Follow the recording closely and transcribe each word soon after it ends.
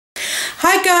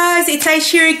Hi guys, it's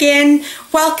Ayshxo again.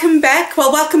 Welcome back.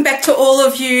 Well, welcome back to all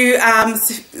of you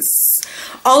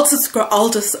old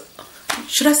subscribers?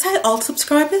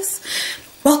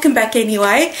 Welcome back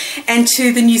anyway, and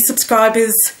to the new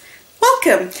subscribers,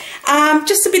 welcome.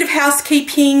 Just a bit of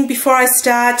housekeeping before I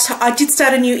start. I did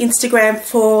start a new Instagram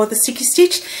for the Sticky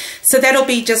Stitch, so that'll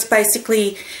be just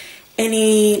basically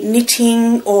any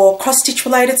knitting or cross stitch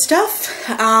related stuff.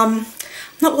 I'm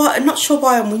not sure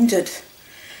why I'm winded.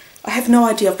 I have no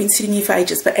idea. I've been sitting here for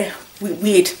ages, but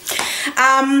weird.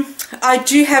 I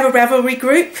do have a Ravelry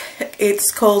group.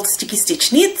 It's called Sticky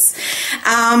Stitch Knits.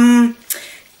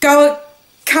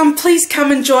 Please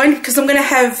come and join, because I'm going to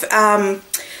have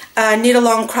a knit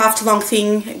along, craft along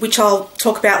thing, which I'll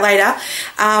talk about later.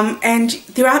 And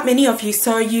there aren't many of you,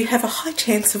 so you have a high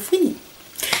chance of winning.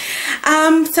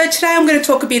 So today I'm going to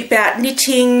talk a bit about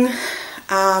knitting.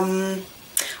 I'm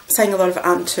saying a lot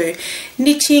of too.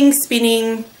 Knitting,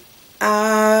 spinning,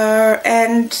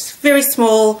 and very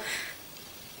small,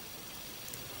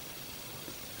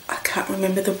 I can't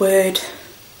remember the word,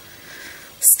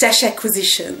 stash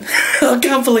acquisition. I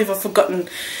can't believe I've forgotten.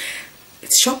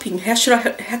 It's shopping. How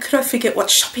could I forget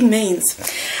what shopping means?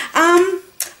 I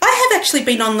have actually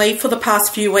been on leave for the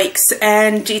past few weeks,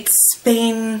 and it's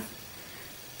been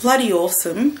bloody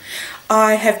awesome.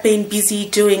 I have been busy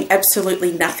doing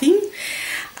absolutely nothing,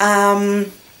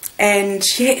 and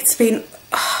yeah, it's been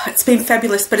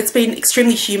fabulous, but it's been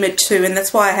extremely humid too, and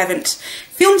that's why I haven't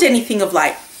filmed anything of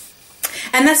late.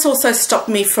 And that's also stopped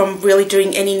me from really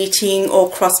doing any knitting or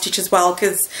cross stitch as well,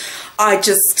 because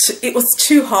it was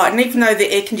too hot, and even though the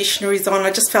air conditioner is on,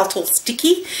 I just felt all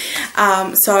sticky.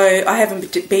 So I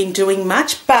haven't been doing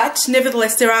much, but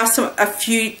nevertheless there are a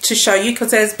few to show you,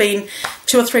 because it has been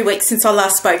 2 or 3 weeks since I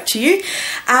last spoke to you.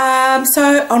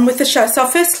 So on with the show. So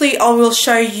firstly I will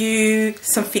show you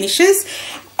some finishes.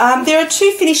 There are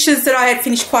 2 finishes that I had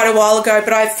finished quite a while ago,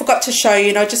 but I forgot to show you,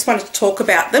 and I just wanted to talk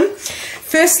about them.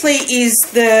 Firstly is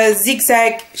the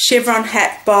zigzag chevron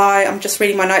hat by, I'm just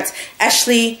reading my notes,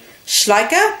 Ayshxo,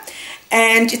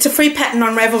 and it's a free pattern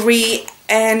on Ravelry,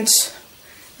 and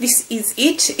this is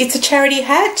it. It's a charity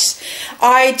hat.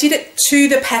 I did it to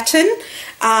the pattern,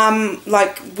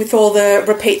 like with all the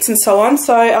repeats and so on,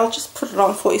 so I'll just put it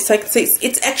on for you so you can see.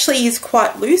 It actually is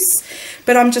quite loose,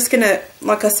 but I'm just gonna,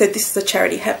 like I said, this is a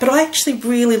charity hat, but I actually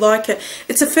really like it.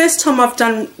 It's the first time I've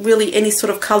done really any sort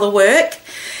of colour work,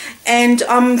 and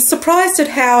I'm surprised at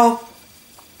how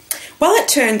well it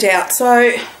turned out.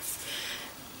 So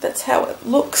that's how it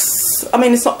looks. I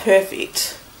mean, it's not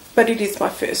perfect, but it is my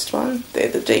first one. They're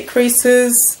the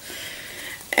decreases,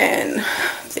 and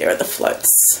there are the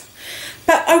floats.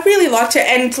 But I really liked it,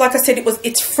 and like I said,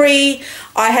 it's free.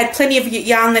 I had plenty of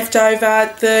yarn left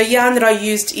over. The yarn that I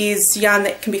used is yarn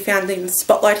that can be found in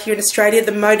Spotlight here in Australia,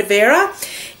 the Motivera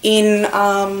in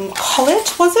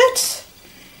Colette, was it?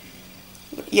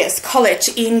 Yes, Colette,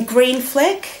 in green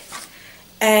fleck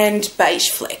and beige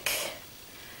fleck.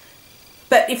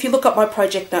 But if you look up my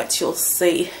project notes, you'll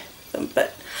see them.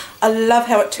 But I love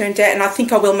how it turned out, and I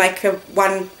think I will make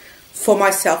one for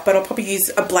myself, but I'll probably use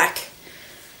a black,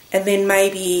 and then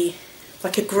maybe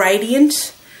like a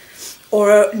gradient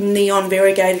or a neon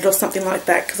variegated or something like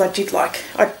that, because I do like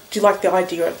the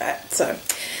idea of that. So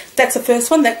that's the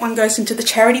first one. That one goes into the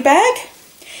charity bag.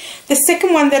 The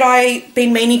second one that I've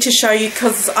been meaning to show you,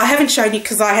 because I haven't shown you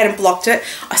because I hadn't blocked it.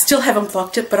 I still haven't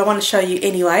blocked it, but I want to show you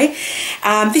anyway.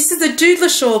 This is the Doodler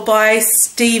Shawl by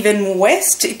Stephen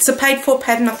West. It's a paid for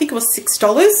pattern. I think it was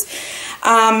 $6.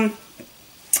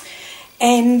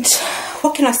 And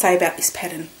what can I say about this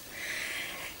pattern?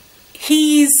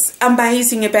 He's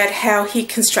amazing about how he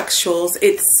constructs shawls.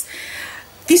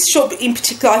 This shawl in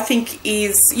particular, I think,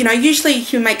 is, you know, usually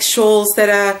he makes shawls that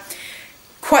are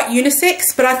quite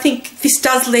unisex, but I think this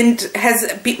has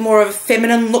a bit more of a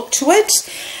feminine look to it,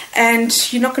 and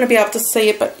you're not going to be able to see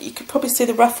it, but you could probably see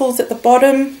the ruffles at the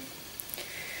bottom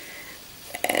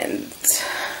and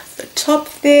the top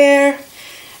there,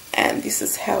 and this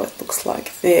is how it looks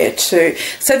like there too.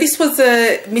 So this was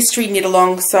a mystery knit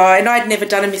along, and I'd never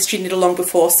done a mystery knit along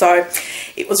before, so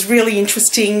it was really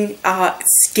interesting,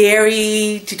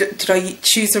 scary. Did I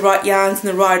choose the right yarns in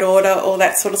the right order, all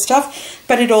that sort of stuff,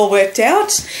 but it all worked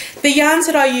out. The yarns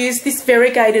that I used, this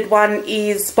variegated one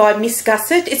is by Miss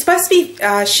Gusset. It's supposed to be,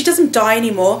 she doesn't dye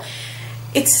anymore.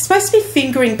 It's supposed to be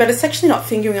fingering, but it's actually not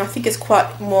fingering. I think it's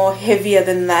quite more heavier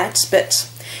than that, but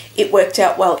it worked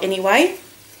out well anyway.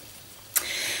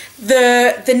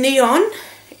 The neon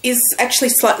is actually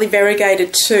slightly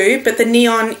variegated too, but the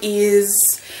neon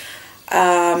is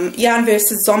Yarn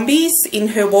vs Zombies in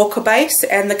her Walker base,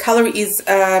 and the colour is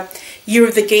Year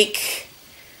of the Geek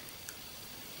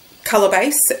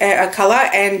colour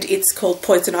and it's called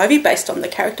Poison Ivy, based on the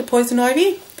character Poison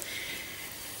Ivy.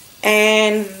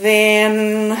 And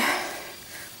then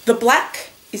the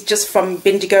black is just from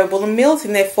Bendigo Woolen Mills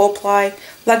in their 4-ply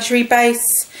luxury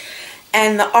base.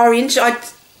 And the orange,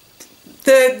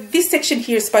 this section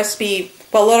here is supposed to be,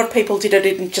 well, a lot of people did it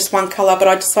in just one colour, but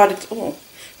I decided, oh,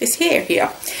 there's hair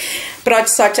here. But I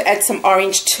decided to add some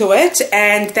orange to it,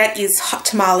 and that is Hot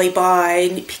Tamale by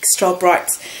Knit Picks Stroll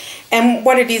Brights. And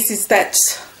what it is that,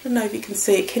 I don't know if you can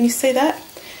see it, can you see that?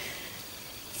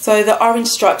 So the orange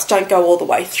stripes don't go all the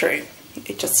way through.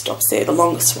 It just stops there, the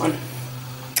longest one.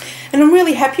 And I'm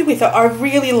really happy with it. I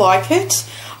really like it.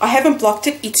 I haven't blocked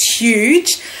it. It's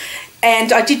huge.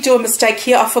 And I did do a mistake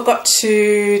here. I forgot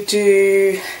to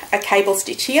do a cable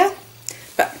stitch here.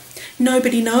 But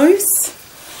nobody knows.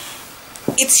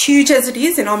 It's huge as it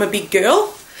is, and I'm a big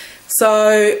girl.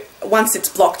 So once it's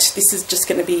blocked, this is just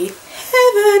going to be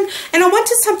heaven. And I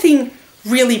wanted something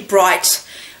really bright.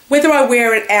 Whether I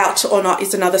wear it out or not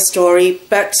is another story,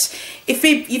 but if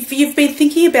you've been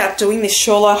thinking about doing this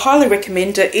shawl, I highly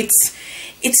recommend it.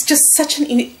 It's just such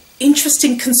an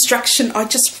interesting construction. I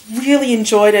just really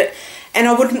enjoyed it, and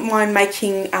I wouldn't mind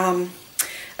making a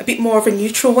bit more of a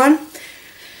neutral one.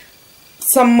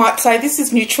 Some might say this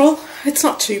is neutral. It's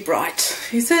not too bright,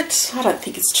 is it? I don't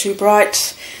think it's too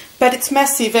bright, but it's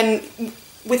massive, and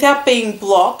without being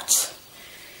blocked,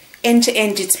 end to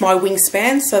end, it's my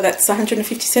wingspan, so that's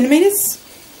 150 centimetres,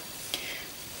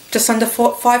 just under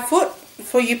 5 foot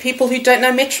for you people who don't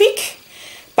know metric.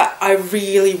 But I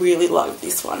really, really love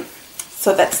this one.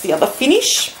 So that's the other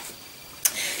finish.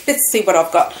 Let's see what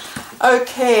I've got.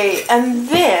 Okay, and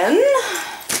then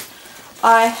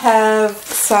I have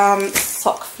some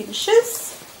sock finishes.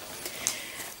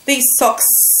 These socks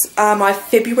are my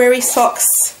February socks,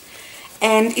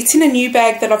 and it's in a new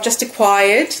bag that I've just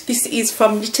acquired. This is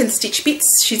from Knit and Stitch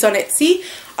Bits. She's on Etsy.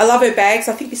 I love her bags.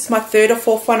 I think this is my 3rd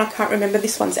or 4th one. I can't remember.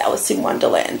 This one's Alice in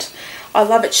Wonderland. I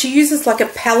love it. She uses like a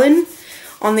palin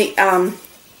on the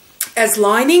as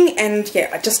lining, and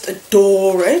yeah, I just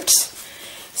adore it.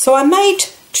 So I made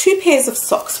 2 pairs of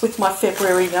socks with my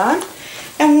February yarn.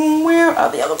 And where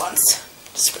are the other ones?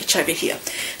 Just reach over here.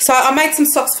 So I made some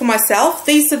socks for myself.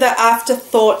 These are the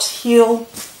Afterthought Heel.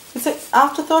 Is it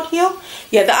Afterthought Heel?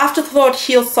 Yeah, the Afterthought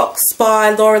Heel socks by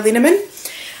Laura Linneman.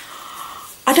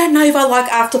 I don't know if I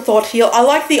like Afterthought Heel. I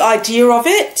like the idea of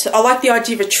it. I like the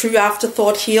idea of a true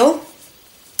Afterthought Heel.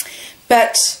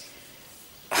 But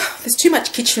there's too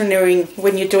much kitcheneering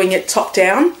when you're doing it top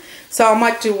down. So I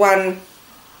might do one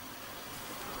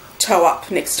toe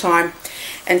up next time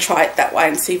and try it that way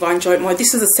and see if I enjoy it more.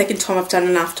 This is the second time I've done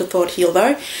an Afterthought Heel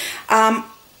though.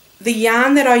 The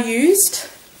yarn that I used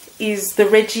is the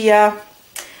Regia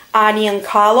Arnie and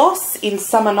Carlos in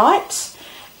Summer Night,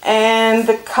 and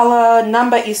the colour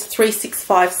number is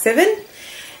 3657.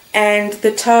 And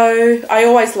the toe, I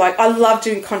love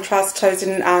doing contrast toes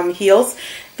and heels.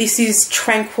 This is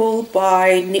Tranquil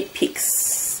by Knit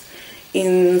Picks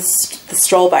in the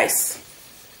Stroll base.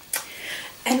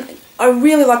 And I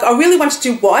really want to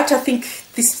do white. I think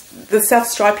the self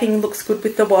striping looks good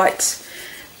with the white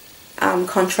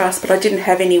contrast, but I didn't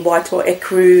have any white or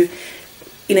ecru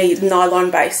in a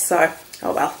nylon base, so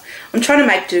oh well. I'm trying to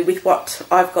make do with what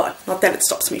I've got. Not that it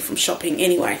stops me from shopping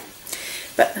anyway.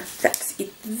 But that's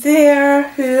it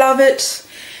there. Love it.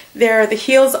 There are the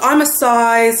heels. I'm a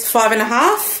size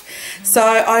 5.5, so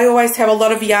I always have a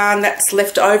lot of yarn that's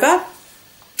left over.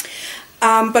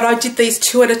 But I did these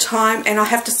 2 at a time, and I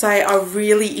have to say I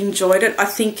really enjoyed it. I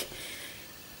think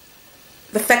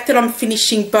the fact that I'm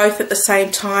finishing both at the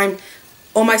same time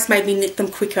almost made me knit them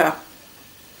quicker.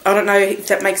 I don't know if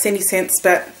that makes any sense,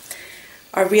 but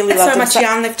I really love so much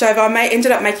yarn left over. I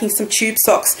ended up making some tube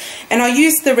socks, and I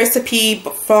used the recipe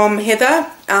from Heather,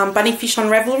 Bunnyfish on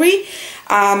Ravelry,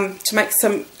 to make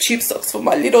some tube socks for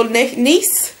my little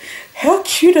niece. How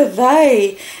cute are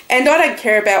they? And I don't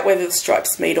care about whether the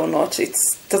stripes meet or not. It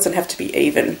doesn't have to be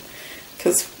even,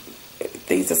 because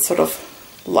these are sort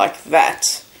of like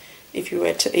that if you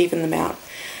were to even them out.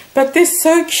 But they're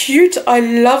so cute. I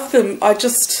love them. I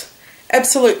just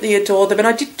absolutely adore them. And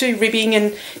I did do ribbing,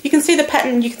 and you can see the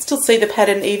pattern. You can still see the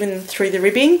pattern even through the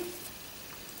ribbing.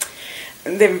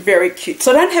 And they're very cute.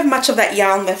 So I don't have much of that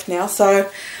yarn left now, so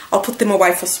I'll put them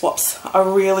away for swaps. I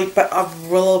really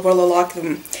like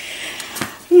them.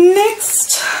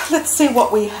 Next, let's see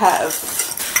what we have.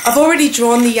 I've already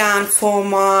drawn the yarn for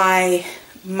my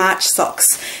March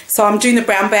socks. So I'm doing the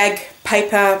brown bag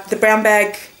paper, the brown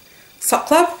bag sock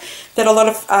club that a lot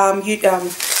of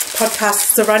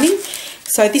podcasts are running.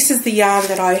 So this is the yarn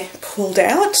that I pulled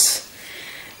out.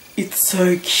 It's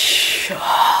so cute.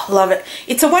 Oh, love it.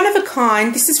 It's a one of a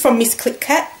kind. This is from Miss Click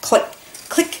Clack.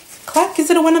 Is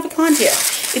it a one of a kind? Yeah.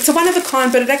 It's a one of a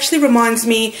kind, but it actually reminds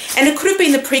me, and it could have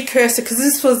been the precursor,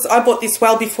 because I bought this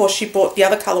well before she bought the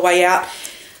other colourway out.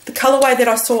 The colourway that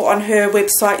I saw on her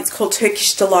website is called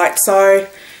Turkish Delight, so it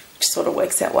just sort of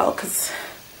works out well because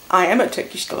I am a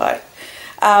Turkish Delight.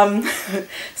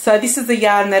 So this is the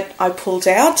yarn that I pulled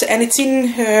out, and it's in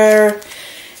her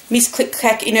Miss Click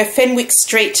Clack in her Fenwick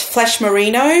Street Flash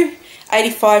Merino,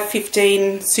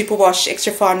 85-15 superwash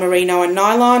extra fine merino and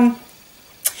nylon.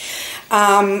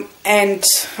 And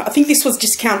I think this was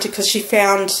discounted because she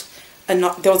found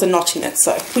there was a knot in it,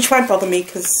 so which won't bother me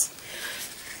because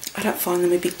I don't find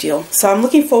them a big deal. So I'm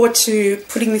looking forward to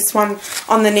putting this one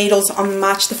on the needles on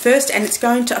March the 1st, and it's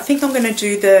going to, I think I'm going to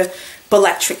do the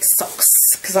Bellatrix socks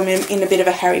because I'm in a bit of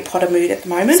a Harry Potter mood at the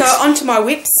moment. So onto my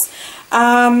whips.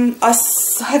 I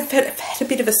have had a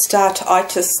bit of a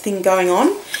startitis thing going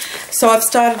on, so I've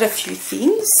started a few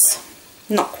things.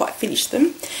 Not quite finished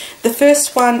them. The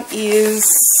first one is,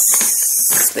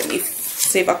 let me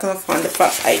see if I can find the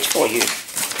front page for you.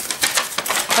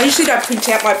 I usually don't print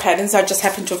out my patterns, I just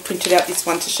happen to have printed out this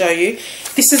one to show you.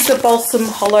 This is the Balsam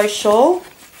Hollow Shawl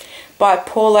by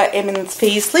Paula Emmons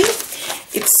Feasley.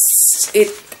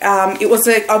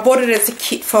 I bought it as a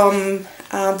kit from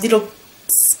Little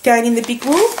Skein in the Big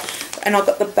Wool, and I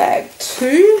got the bag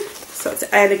too. So it's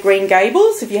Anna Green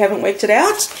Gables, if you haven't worked it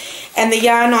out. And the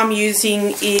yarn I'm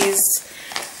using is,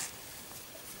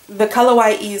 the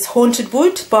colourway is Haunted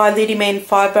Wood by Lady Man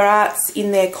Fibre Arts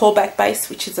in their Callback Base,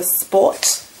 which is a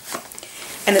sport.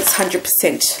 And it's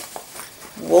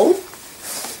 100% wool.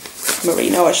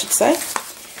 Merino, I should say.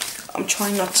 I'm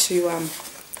trying not to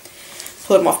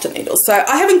pull them off the needles. So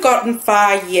I haven't gotten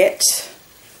far yet.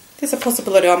 There's a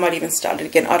possibility I might even start it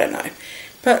again. I don't know.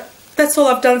 But that's all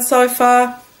I've done so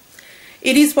far.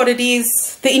 It is what it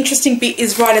is. The interesting bit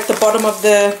is right at the bottom of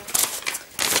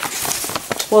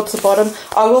towards the bottom.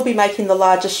 I will be making the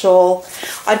larger shawl.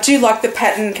 I do like the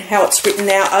pattern, how it's written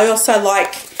out. I also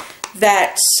like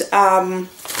that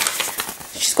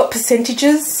she's got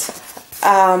percentages,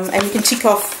 and you can tick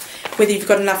off whether you've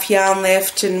got enough yarn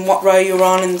left and what row you're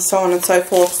on and so on and so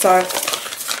forth. So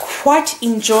quite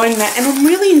enjoying that, and I'm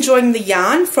really enjoying the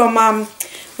yarn from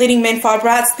Leading Men Fibre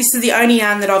Arts. This is the only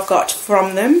yarn that I've got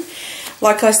from them.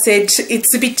 Like I said,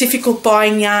 it's a bit difficult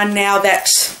buying yarn now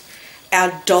that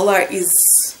our dollar is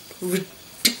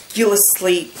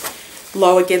ridiculously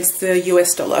low against the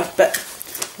US dollar, but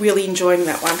really enjoying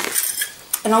that one.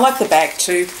 And I like the bag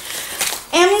too.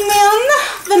 And then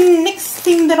the next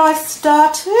thing that I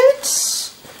started,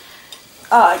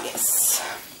 yes,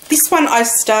 this one I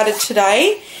started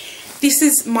today. This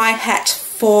is my hat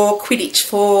for Quidditch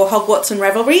for Hogwarts and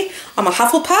Ravelry. I'm a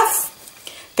Hufflepuff.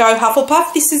 Go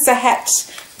Hufflepuff. This is a hat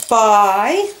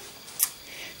by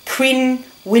Corinne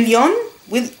Willion,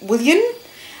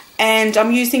 and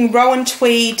I'm using Rowan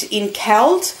Tweed in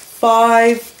Cald.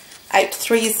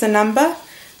 583 is the number.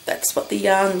 That's what the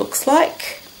yarn looks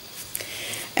like.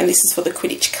 And this is for the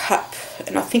Quidditch Cup.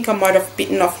 And I think I might have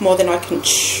bitten off more than I can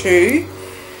chew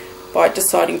by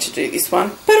deciding to do this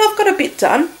one. But I've got a bit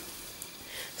done.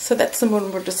 So that's the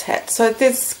Moonwooders hat. So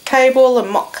there's cable and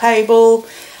mock cable.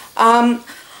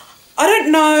 I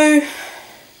don't know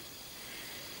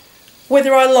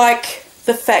whether I like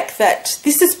the fact that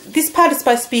this part is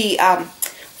supposed to be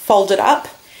folded up,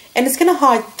 and it's going to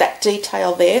hide that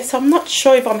detail there. So I'm not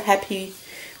sure if I'm happy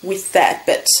with that.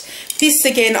 But this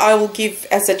again I will give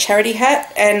as a charity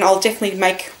hat, and I'll definitely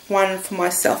make one for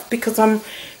myself because I'm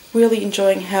really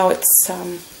enjoying how it's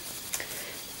oh,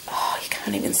 you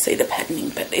can't even see the patterning,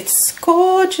 but it's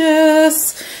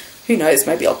gorgeous. Who knows,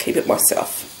 maybe I'll keep it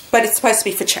myself. But it's supposed to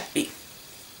be for charity.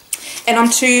 And I'm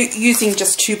using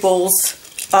just 2 balls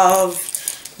of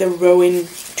the Rowan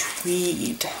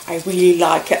Tweed. I really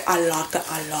like it. I like it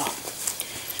a lot.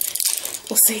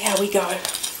 We'll see how we go.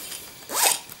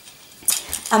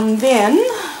 And then,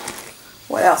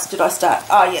 what else did I start?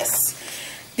 Oh, yes.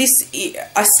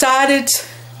 I started,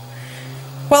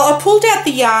 well, I pulled out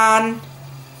the yarn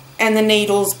and the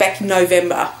needles back in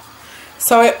November.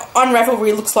 So on Ravelry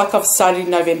it looks like I've started in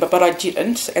November, but I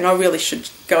didn't, and I really should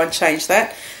go and change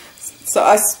that. So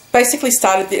I basically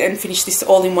started it and finished this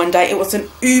all in one day. It was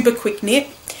an uber quick knit.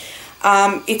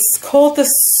 It's called the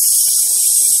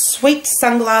Sweet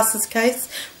Sunglasses Case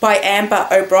by Amber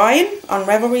O'Brien on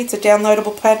Ravelry. It's a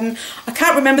downloadable pattern. I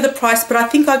can't remember the price, but I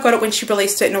think I got it when she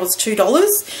released it and it was $2.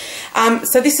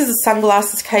 So this is a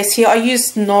sunglasses case here. I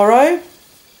used Noro.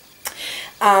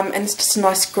 And it's just a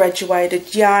nice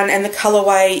graduated yarn, and the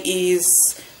colourway is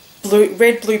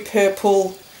red, blue,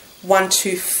 purple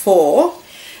 124,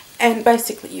 And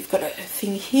basically you've got a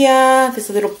thing here, there's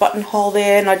a little buttonhole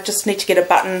there, and I just need to get a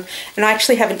button, and I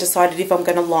actually haven't decided if I'm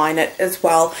going to line it as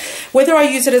well. Whether I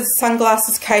use it as a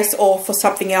sunglasses case or for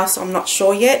something else, I'm not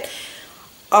sure yet.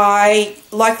 I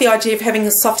like the idea of having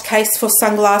a soft case for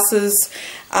sunglasses.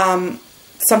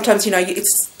 Sometimes, you know,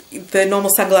 the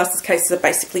normal sunglasses cases are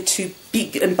basically too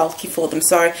big and bulky for them,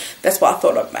 so that's why I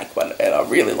thought I'd make one, and I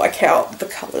really like how the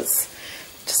colours,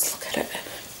 just look at it,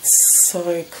 it's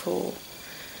so cool.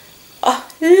 Oh,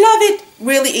 love it.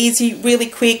 Really easy, really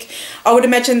quick. I would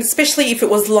imagine, especially if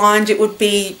it was lined, it would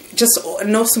be just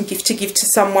an awesome gift to give to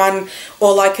someone,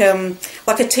 or like a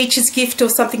teacher's gift or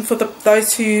something for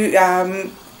those who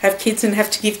have kids and have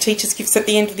to give teachers gifts at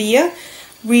the end of the year.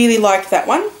 Really like that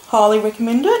one. Highly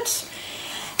recommend it.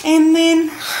 And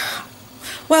then,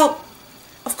 well,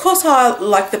 of course I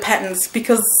like the patterns,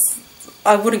 because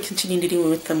I wouldn't continue knitting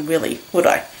with them, really, would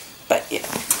I? But yeah,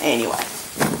 anyway.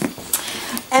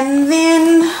 And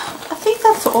then I think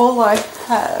that's all I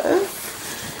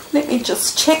have. Let me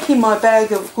just check in my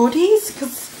bag of goodies,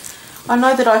 because I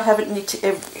know that I haven't knit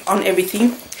on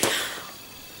everything,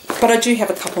 but I do have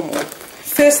a couple more.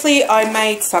 Firstly, I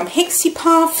made some Hexie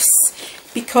Puffs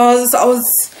because I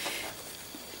was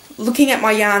looking at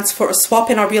my yarns for a swap,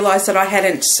 and I realised that I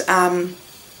hadn't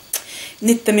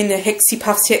knit them in the Hexie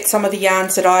Puffs yet, some of the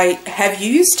yarns that I have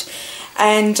used,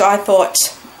 and I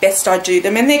thought best I do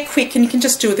them, and they're quick and you can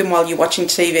just do them while you're watching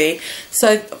TV.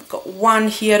 So I've got one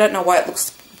here, I don't know why it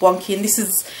looks wonky, and this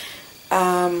is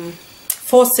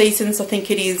 4 Seasons, I think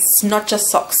it is, Not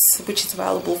Just Socks, which is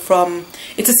available from,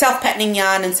 it's a self-patterning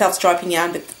yarn and self-striping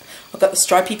yarn, but I've got the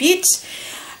stripy bit.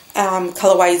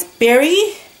 Colourway is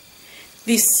Berry.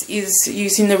 This is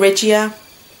using the Regia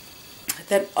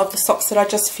of the socks that I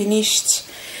just finished.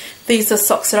 These are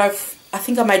socks that I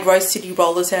think I made Rose City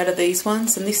rollers out of these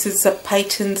ones, and this is a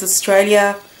Peyton's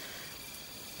Australia,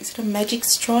 is it a magic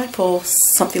stripe or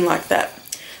something like that?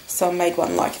 So I made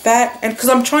one like that, and because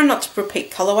I'm trying not to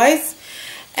repeat colourways.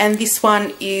 And this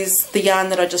one is the yarn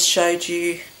that I just showed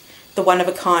you, the One of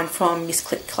a Kind from Miss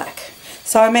Click Clack.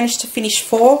 So I managed to finish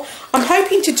 4. I'm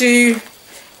hoping to do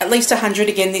at least 100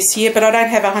 again this year, but I don't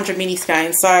have 100 mini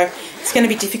skeins, so it's going to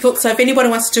be difficult. So if anybody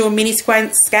wants to do a mini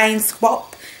skein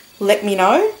swap, let me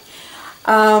know.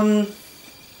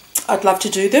 I'd love to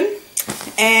do them.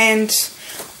 And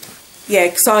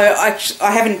yeah, so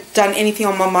I haven't done anything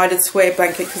on my mitered square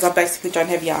blanket because I basically don't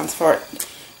have yarns for it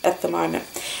at the moment.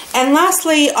 And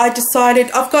lastly, I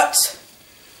decided I've got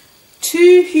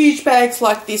 2 huge bags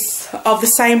like this of the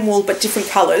same wool but different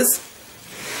colours,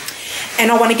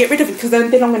 and I want to get rid of it because then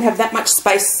I'm going to have that much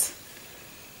space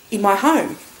in my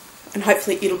home, and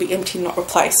hopefully it'll be empty and not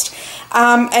replaced.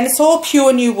 And it's all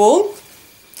pure new wool.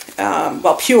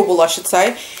 Well, pure wool I should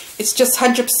say. It's just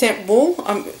 100% wool.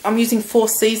 I'm using 4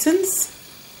 Seasons,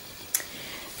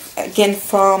 again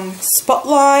from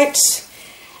Spotlight,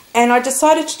 and I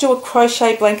decided to do a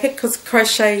crochet blanket because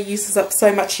crochet uses up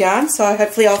so much yarn, so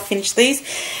hopefully I'll finish these.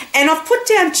 And I've put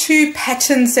down 2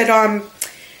 patterns that I'm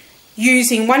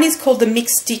using. One is called the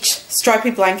Mixed Stitch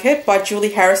Stripy Blanket by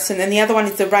Julie Harrison, and the other one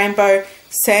is the Rainbow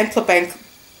Sampler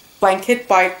Blanket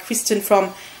by Kristen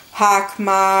from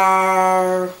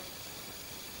Harkmar,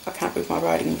 I can't read my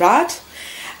writing right,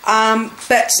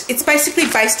 but it's basically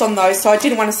based on those, so I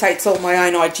didn't want to say it's all my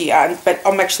own idea, but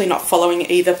I'm actually not following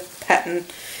either pattern.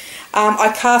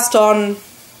 I cast on,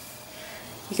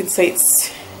 you can see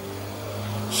it's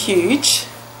huge,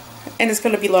 and there's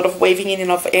going to be a lot of weaving in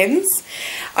and off ends.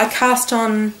 I cast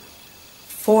on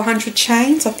 400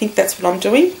 chains, I think that's what I'm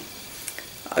doing.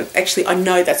 Actually, I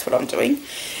know that's what I'm doing.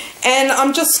 And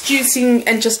I'm just using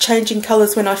and just changing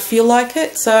colours when I feel like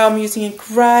it. So I'm using a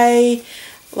grey,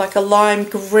 like a lime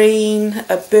green,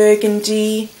 a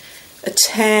burgundy, a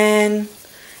tan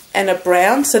and a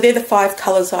brown. So they're the 5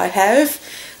 colours I have.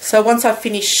 So once I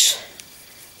finish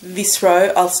this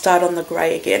row, I'll start on the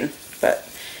grey again.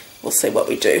 But we'll see what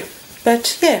we do.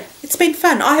 But yeah, it's been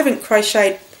fun. I haven't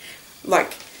crocheted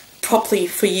like properly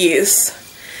for years.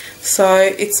 So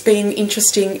it's been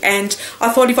interesting, and I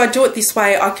thought if I do it this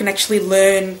way I can actually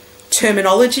learn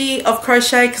terminology of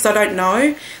crochet, because I don't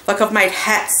know. Like I've made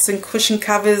hats and cushion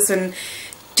covers and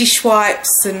dish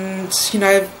wipes and, you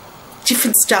know,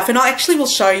 different stuff, and I actually will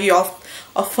show you.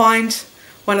 I'll find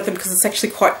one of them because it's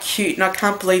actually quite cute, and I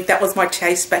can't believe that was my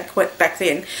taste back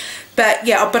then. But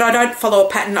yeah, but I don't follow a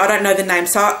pattern, I don't know the name.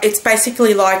 So it's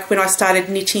basically like when I started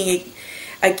knitting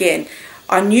again,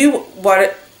 I knew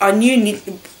what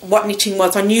knitting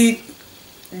was. I knew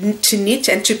to knit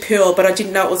and to purl, but I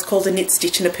didn't know it was called a knit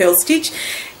stitch and a purl stitch.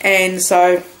 And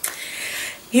so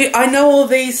yeah, I know all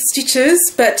these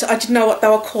stitches, but I didn't know what they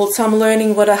were called. So I'm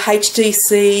learning what a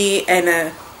HDC and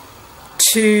a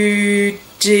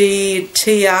 2D,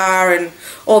 TR and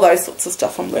all those sorts of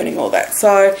stuff. I'm learning all that.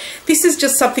 So this is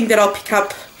just something that I'll pick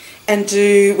up and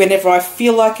do whenever I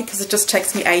feel like it, because it just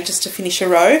takes me ages to finish a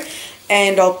row.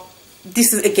 And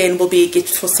this is, again, will be a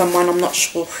gift for someone, I'm not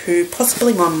sure who,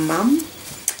 possibly my mum,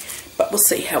 but we'll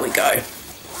see how we go.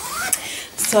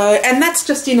 So, and that's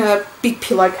just in a big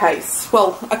pillowcase,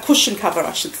 well, a cushion cover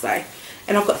I should say,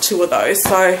 and I've got 2 of those,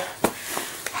 so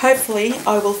hopefully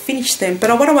I will finish them.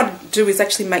 But what I want to do is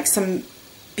actually make some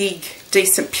big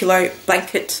decent pillow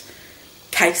blanket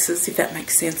cases, if that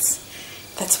makes sense.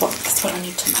 That's what I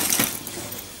need to make.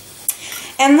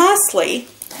 And lastly,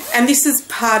 and this is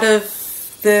part of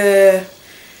the,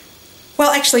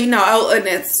 well, actually no, I'll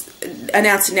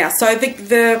announce it now. So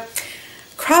the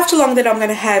craft along that I'm going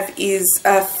to have is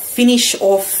a finish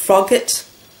or frogget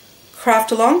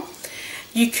craft along.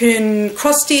 You can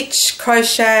cross stitch,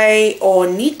 crochet or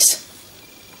knit.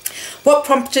 What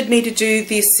prompted me to do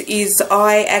this is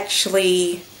I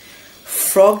actually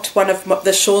frogged one of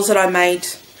the shawls that I made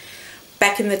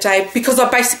back in the day, because I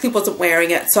basically wasn't wearing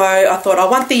it. So I thought, I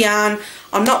want the yarn,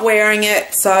 I'm not wearing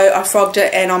it, so I frogged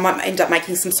it, and I might end up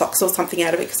making some socks or something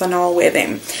out of it because I know I'll wear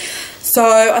them. So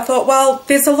I thought, well,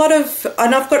 there's a lot of,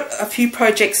 and I've got a few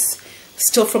projects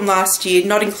still from last year,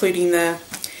 not including the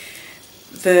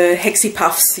Hexie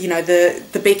Puffs, you know,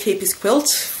 the Beekeeper's quilt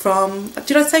from,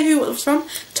 did I say who it was from?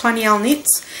 Tiny Owl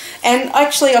Knits. And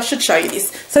actually I should show you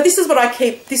this. So this is what I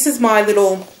keep, this is my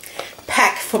little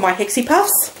pack for my Hexie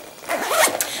Puffs.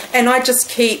 And I just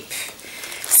keep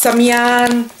some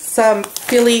yarn, some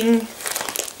filling,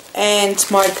 and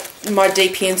my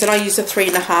DPNs, and I use a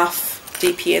 3.5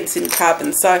 DPNs in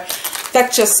carbon. So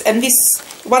that just, and this,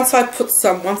 once I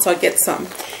get some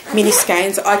mini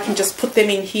skeins, I can just put them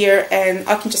in here, and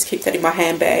I can just keep that in my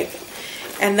handbag.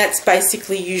 And that's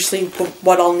basically usually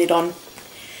what I'll knit on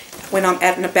when I'm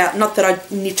out and about. Not that I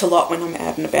knit a lot when I'm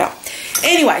out and about.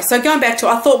 Anyway, so going back to,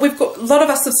 I thought we've got, a lot of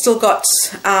us have still got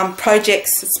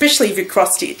projects, especially if you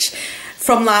cross stitch,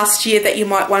 from last year that you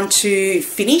might want to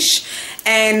finish,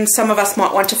 and some of us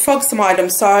might want to frog some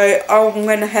items. So I'm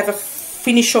going to have a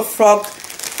finish or frog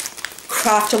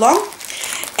craft along,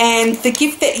 and the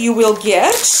gift that you will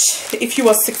get if you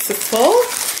are successful,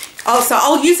 also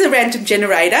I'll use a random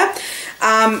generator,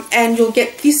 and you'll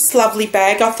get this lovely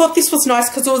bag. I thought this was nice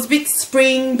because it was a bit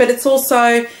spring, but it's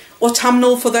also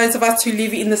autumnal for those of us who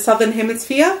live in the southern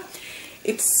hemisphere.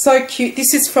 It's so cute.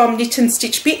 This is from Knit and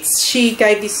Stitch Bits. She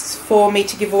gave this for me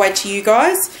to give away to you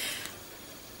guys.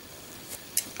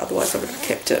 Otherwise I would have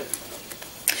kept it.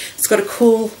 It's got a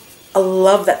cool, I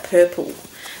love that purple.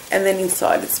 And then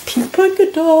inside it's pink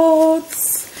polka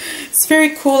dots. It's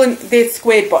very cool, and they're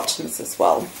squared bottoms as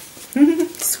well.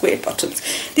 Squared bottoms.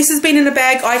 This has been in a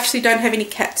bag. I actually don't have any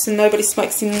cats and nobody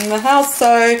smokes in the house,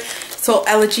 so it's all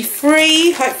allergy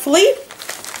free, hopefully.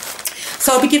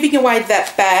 So I'll be giving away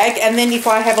that bag, and then if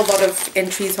I have a lot of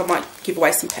entries, I might give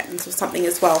away some patterns or something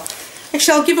as well.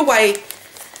 Actually, I'll give away,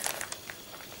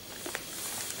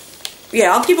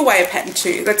 yeah, I'll give away a pattern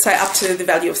too. Let's say up to the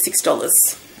value of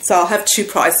 $6. So I'll have 2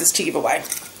 prizes to give away.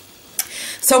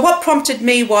 So what prompted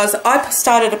me was I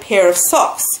started a pair of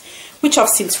socks, which I've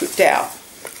since ripped out.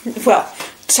 Well,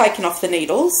 taken off the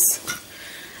needles.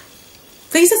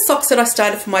 These are socks that I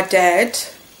started for my dad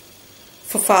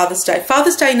for Father's Day.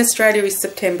 Father's Day in Australia is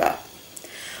September.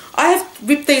 I have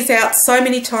ripped these out so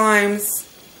many times,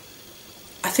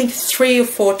 I think 3 or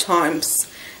 4 times,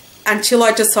 until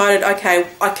I decided, okay,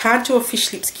 I can't do a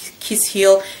fish lips kiss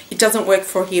heel. It doesn't work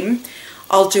for him.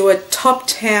 I'll do a top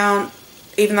down,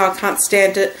 even though I can't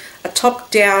stand it, a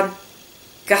top down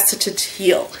gusseted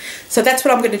heel. So that's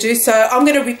what I'm going to do. So I'm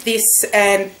going to rip this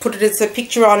and put it as a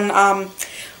picture on my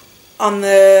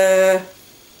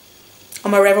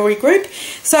Ravelry group.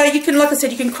 So you can, like I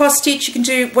said, you can cross stitch, you can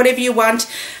do whatever you want.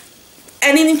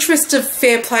 And in interest of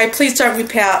fair play, please don't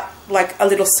rip out like a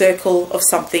little circle of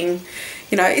something.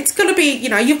 You know, it's got to be, you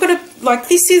know, you've got to, like,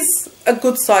 this is a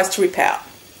good size to rip out.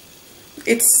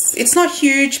 It's not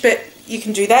huge, but you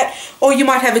can do that. Or you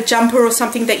might have a jumper or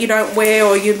something that you don't wear,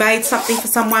 or you made something for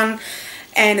someone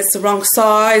and it's the wrong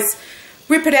size.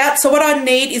 Rip it out. So what I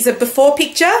need is a before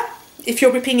picture if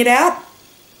you're ripping it out,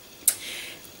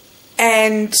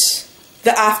 and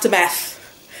the aftermath,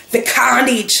 the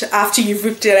carnage after you've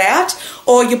ripped it out,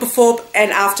 or your before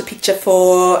and after picture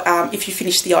for if you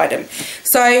finish the item.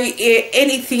 So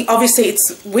anything, obviously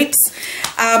it's whips,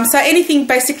 so anything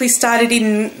basically started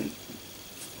in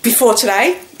before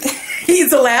today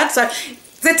is allowed. So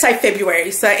let's say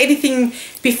February, so anything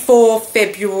before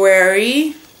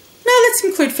February, no, let's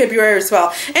include February as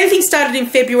well. Anything started in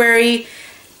February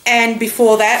and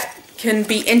before that can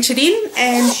be entered in,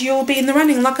 and you'll be in the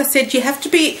running. Like I said, you have to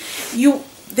be,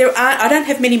 I don't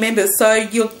have many members, so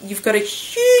you've got a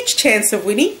huge chance of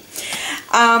winning.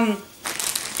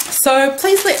 So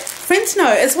please let friends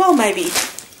know as well, maybe,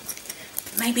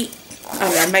 I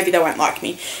don't know, maybe they won't like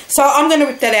me. So I'm going to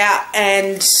rip that out,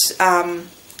 and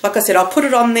like I said, I'll put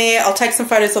it on there. I'll take some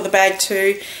photos of the bag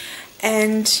too.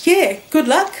 And yeah, good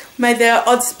luck. May the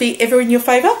odds be ever in your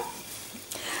favour,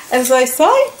 as they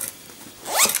say.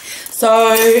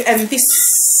 So, and this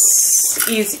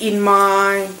is in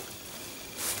my,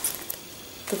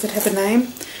 does it have a name?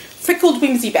 Freckled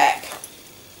Whimsy bag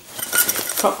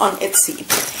on Etsy.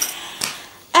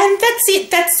 And that's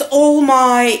it. That's all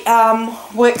my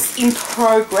works in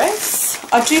progress.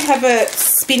 I do have a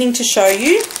spinning to show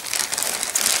you.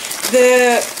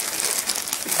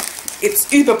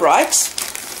 It's uber bright.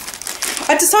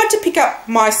 I decided to pick up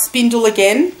my spindle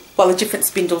again, well, a different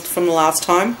spindle from the last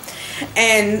time,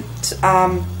 and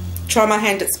try my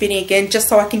hand at spinning again, just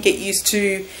so I can get used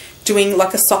to doing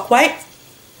like a sock weight.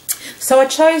 So I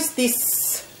chose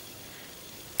this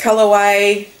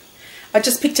colorway. I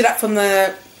just picked it up from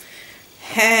the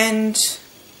Hand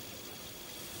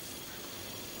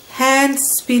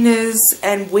Spinners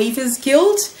and Weavers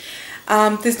Guild.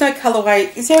 There's no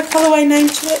colorway. Is there a colorway name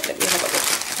to it? Let me have a look.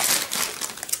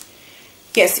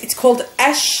 Yes, it's called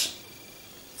Ash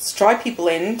Stripey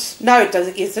Blend. No, it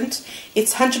isn't.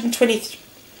 It's 120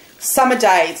 Summer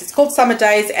Days. It's called Summer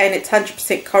Days, and it's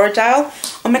 100% Corridale.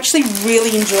 I'm actually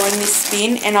really enjoying this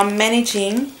spin, and I'm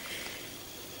managing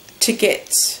to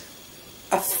get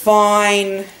a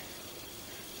fine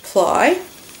ply.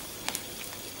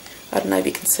 I don't know if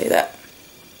you can see that,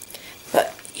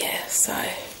 but yeah, so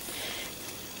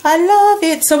I love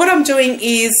it. So what I'm doing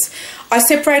is I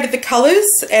separated the colours,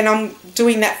 and I'm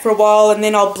doing that for a while, and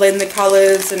then I'll blend the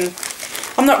colours, and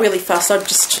I'm not really fussed. I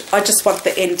just want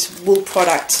the end wool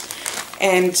product,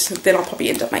 and then I'll probably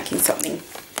end up making something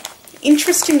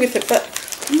interesting with it. But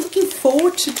I'm looking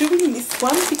forward to doing this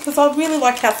one because I really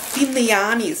like how thin the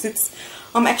yarn is.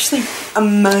 I'm actually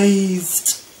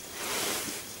amazed.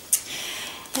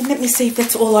 And let me see if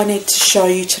that's all I need to show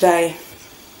you today.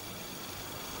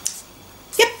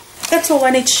 Yep, that's all I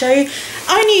need to show you.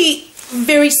 Only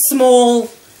very small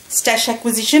stash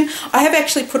acquisition. I have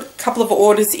actually put a couple of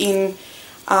orders in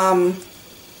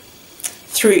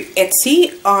through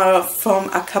Etsy from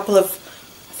a couple of,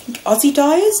 I think, Aussie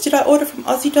dyers. Did I order from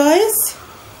Aussie dyers?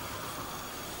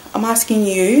 I'm asking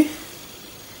you.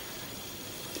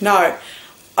 No.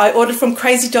 I ordered from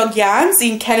Crazy Dog Yarns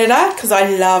in Canada because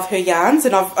I love her yarns,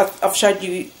 and I've showed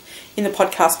you in the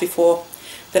podcast before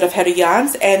that I've had her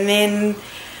yarns. And then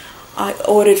I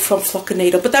ordered from Flock and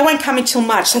Needle, but they won't come until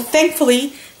March. So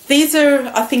thankfully, these are,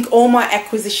 I think, all my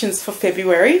acquisitions for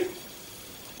February.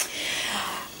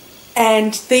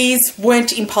 And these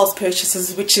weren't impulse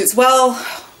purchases, which is, well,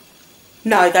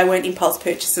 no, they weren't impulse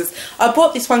purchases. I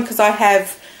bought this one because I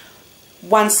have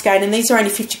one skein, and these are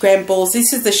only 50-gram balls.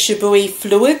 This is the Shibui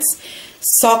Fluids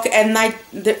sock, and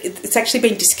it's actually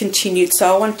been discontinued,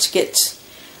 so I wanted to get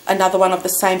another one of the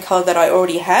same colour that I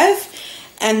already have.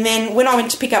 And then when I went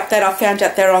to pick up that, I found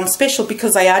out they're on special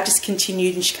because they are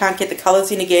discontinued and she can't get the colours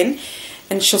in again,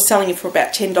 and she was selling it for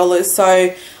about $10. So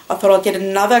I thought I'll get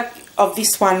another of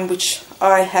this one, which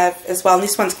I have as well, and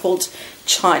this one's called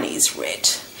Chinese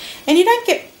Red. And you don't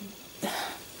get,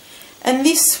 and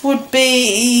this would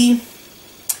be,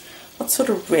 what sort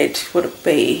of red would it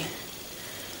be?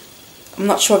 I'm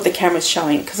not sure if the camera's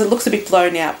showing because it looks a bit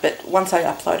blown out, but once I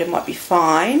upload it might be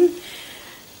fine.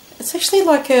 It's actually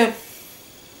like a,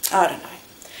 I don't know.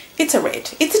 It's a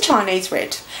red. It's a Chinese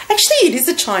red. Actually, it is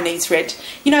a Chinese red.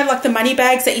 You know, like the money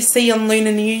bags that you see on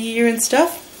Lunar New Year and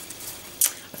stuff.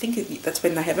 I think that's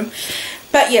when they have them.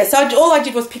 But yeah, so all I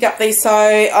did was pick up these. So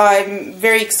I'm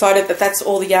very excited that that's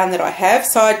all the yarn that I have.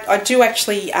 So I do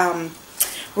actually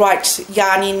write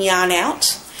yarn in, yarn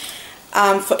out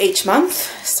for each month.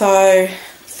 So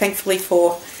thankfully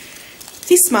for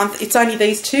this month, it's only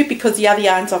these two because the other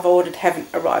yarns I've ordered haven't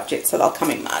arrived yet, so they'll come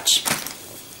in March.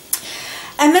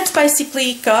 And that's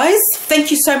basically it, guys. Thank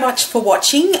you so much for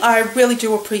watching. I really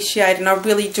do appreciate it, and I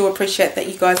really do appreciate that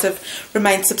you guys have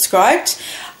remained subscribed.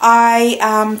 I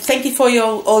thank you for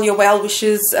all your well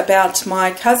wishes about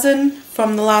my cousin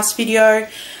from the last video.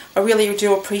 I really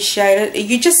do appreciate it.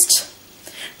 You just,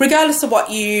 regardless of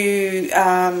what your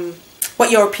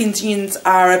opinions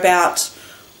are about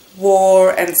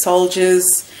war and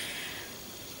soldiers,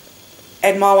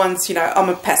 and my ones, you know, I'm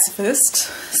a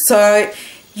pacifist, so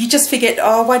you just forget,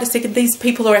 oh, wait a second, these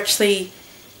people are actually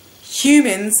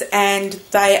humans, and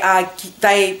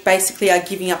they basically are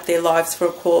giving up their lives for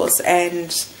a cause,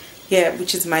 and yeah,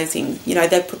 which is amazing. You know,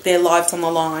 they put their lives on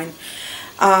the line.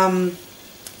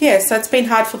 Yeah, so it's been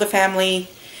hard for the family,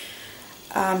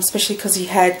 especially because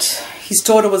his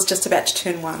daughter was just about to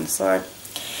turn 1. So,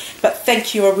 but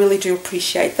thank you, I really do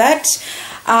appreciate that.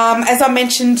 As I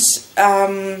mentioned,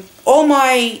 all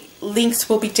my links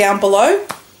will be down below.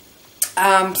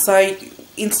 So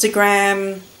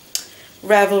Instagram,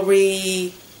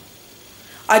 Ravelry.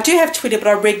 I do have Twitter, but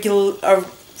I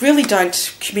really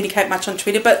don't communicate much on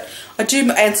Twitter, but I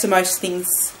do answer most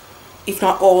things, if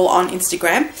not all, on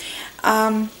Instagram.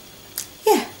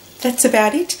 Yeah, that's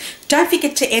about it. Don't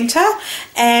forget to enter,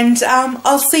 and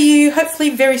I'll see you hopefully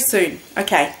very soon.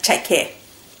 Okay, take care.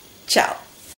 Ciao.